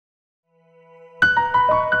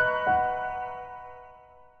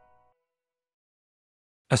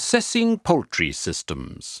Assessing poultry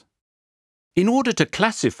systems. In order to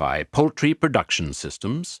classify poultry production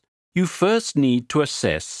systems, you first need to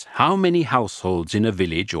assess how many households in a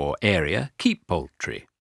village or area keep poultry.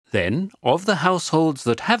 Then, of the households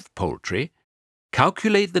that have poultry,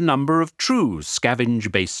 calculate the number of true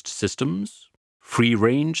scavenge-based systems,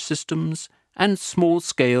 free-range systems, and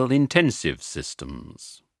small-scale intensive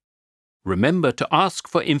systems. Remember to ask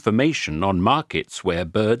for information on markets where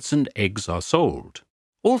birds and eggs are sold.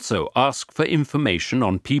 Also ask for information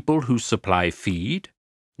on people who supply feed,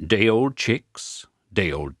 day-old chicks,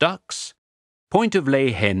 day-old ducks,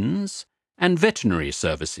 point-of-lay hens, and veterinary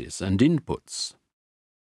services and inputs.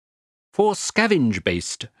 For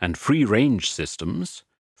scavenge-based and free-range systems,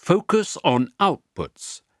 focus on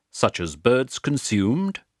outputs such as birds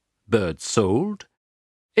consumed, birds sold,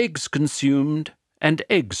 eggs consumed, and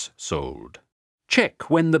eggs sold.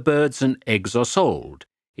 Check when the birds and eggs are sold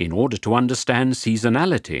in order to understand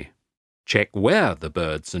seasonality. Check where the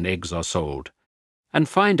birds and eggs are sold, and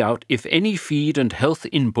find out if any feed and health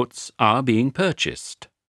inputs are being purchased.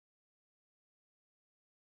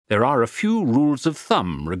 There are a few rules of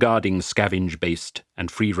thumb regarding scavenge-based and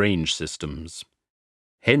free-range systems.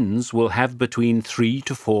 Hens will have between 3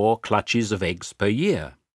 to 4 clutches of eggs per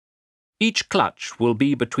year. Each clutch will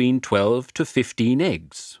be between 12 to 15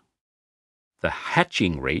 eggs. The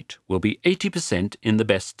hatching rate will be 80% in the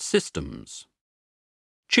best systems.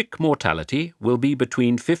 Chick mortality will be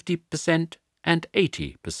between 50% and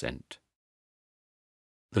 80%.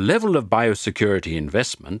 The level of biosecurity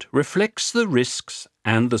investment reflects the risks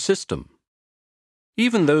and the system.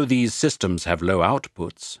 Even though these systems have low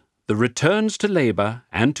outputs, the returns to labour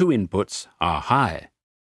and to inputs are high.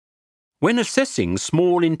 When assessing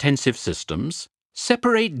small intensive systems,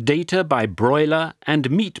 separate data by broiler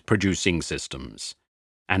and meat-producing systems,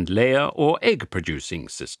 and layer or egg-producing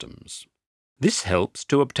systems. This helps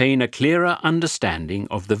to obtain a clearer understanding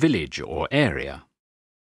of the village or area.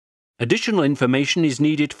 Additional information is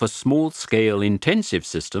needed for small-scale intensive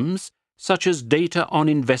systems, such as data on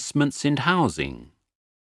investments in housing.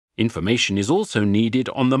 Information is also needed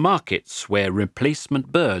on the markets where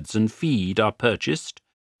replacement birds and feed are purchased,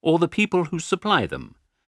 or the people who supply them,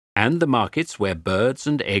 and the markets where birds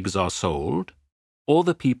and eggs are sold, or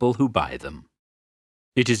the people who buy them.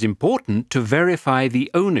 It is important to verify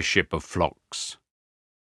the ownership of flocks.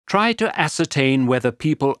 Try to ascertain whether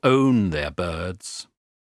people own their birds.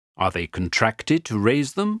 Are they contracted to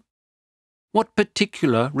raise them? What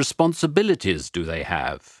particular responsibilities do they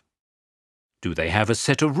have? Do they have a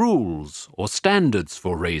set of rules or standards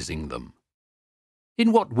for raising them?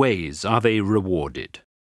 In what ways are they rewarded?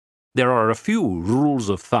 There are a few rules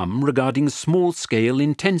of thumb regarding small-scale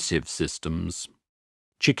intensive systems.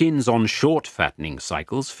 Chickens on short fattening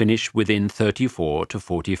cycles finish within 34 to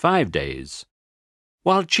 45 days,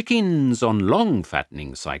 while chickens on long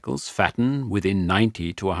fattening cycles fatten within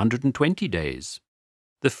 90 to 120 days.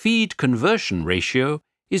 The feed conversion ratio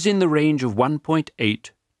is in the range of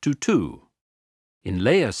 1.8 to 2. In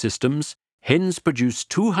layer systems, hens produce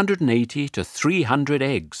 280 to 300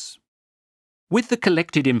 eggs. With the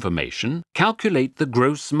collected information, calculate the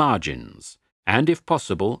gross margins and, if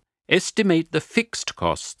possible, estimate the fixed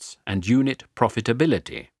costs and unit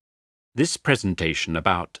profitability. This presentation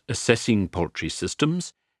about assessing poultry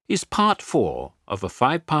systems is part 4 of a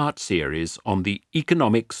 5-part series on the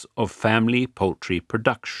economics of family poultry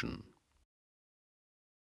production.